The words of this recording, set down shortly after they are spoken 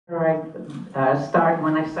start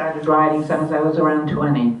when I started writing songs. I was around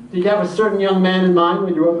 20. Did you have a certain young man in mind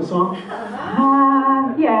when you wrote the song?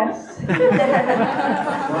 Yes.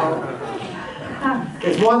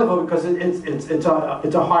 It's wonderful because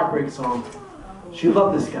it's a heartbreak song. She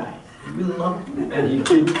loved this guy. He really loved him, and he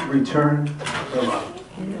didn't return her love.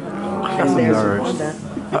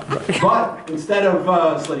 But instead of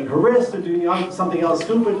slitting her wrist or doing something else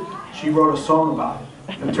stupid, she wrote a song about it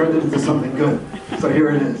and turned it into something good. So here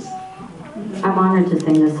it is. I'm honored to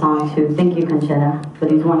sing this song too. Thank you, Concetta, for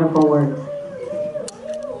these wonderful words.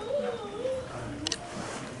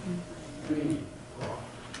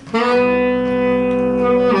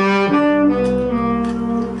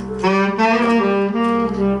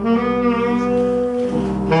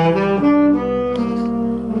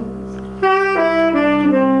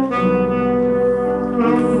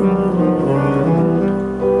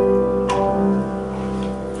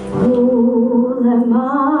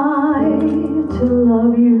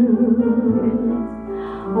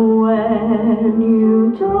 When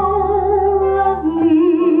you don't love me,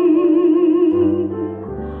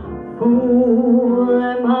 fool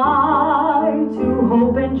am I to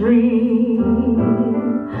hope and dream,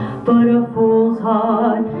 but a fool's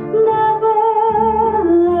heart never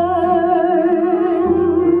learns.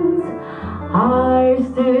 I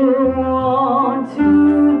still want to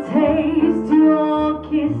taste your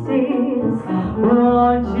kisses,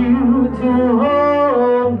 want you to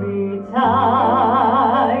hold me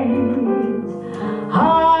tight. I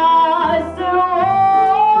still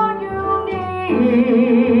want you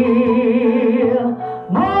near,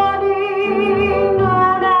 morning,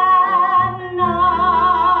 noon, and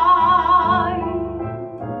night.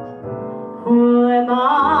 Who am I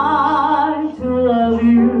to love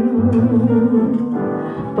you?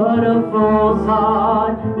 But a fool's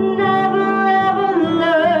heart never ever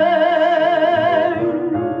learns.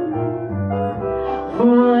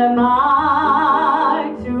 Who am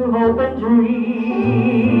I to hope and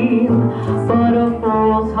dream? But a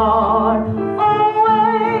fool's heart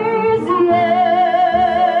always yearns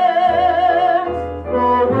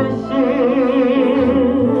for wishes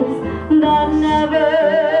that never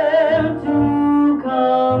do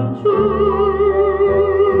come true.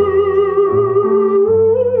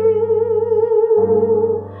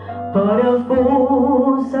 But a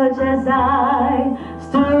fool such as I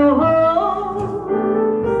still hopes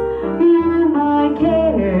you might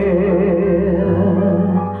care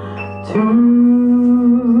to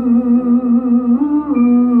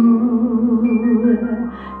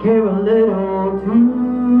care a little too,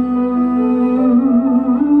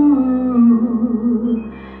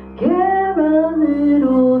 care a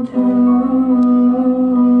little too.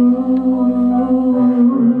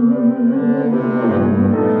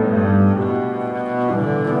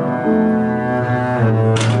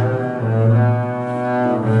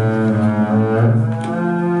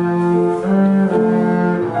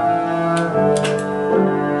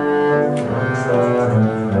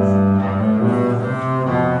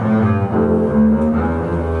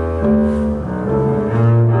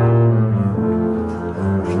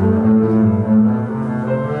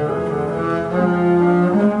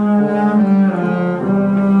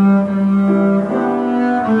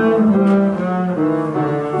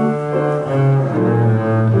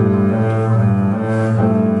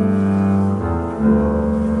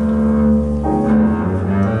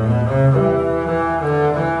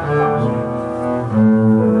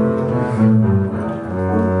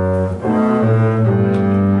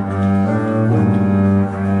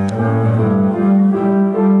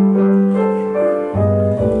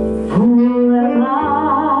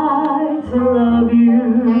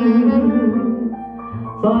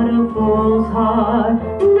 But a fool's heart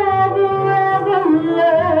never ever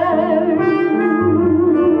learns.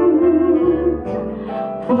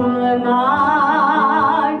 Fool am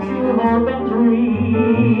I to hope and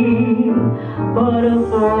dream, but a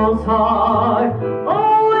fool's heart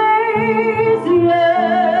always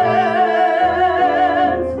yearns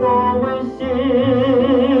for wishes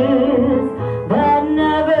that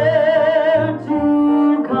never do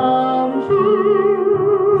come true.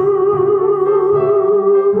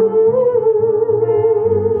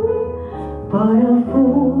 But a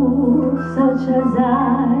fool such as I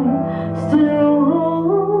still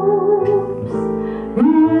hopes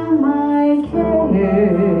you might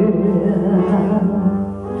care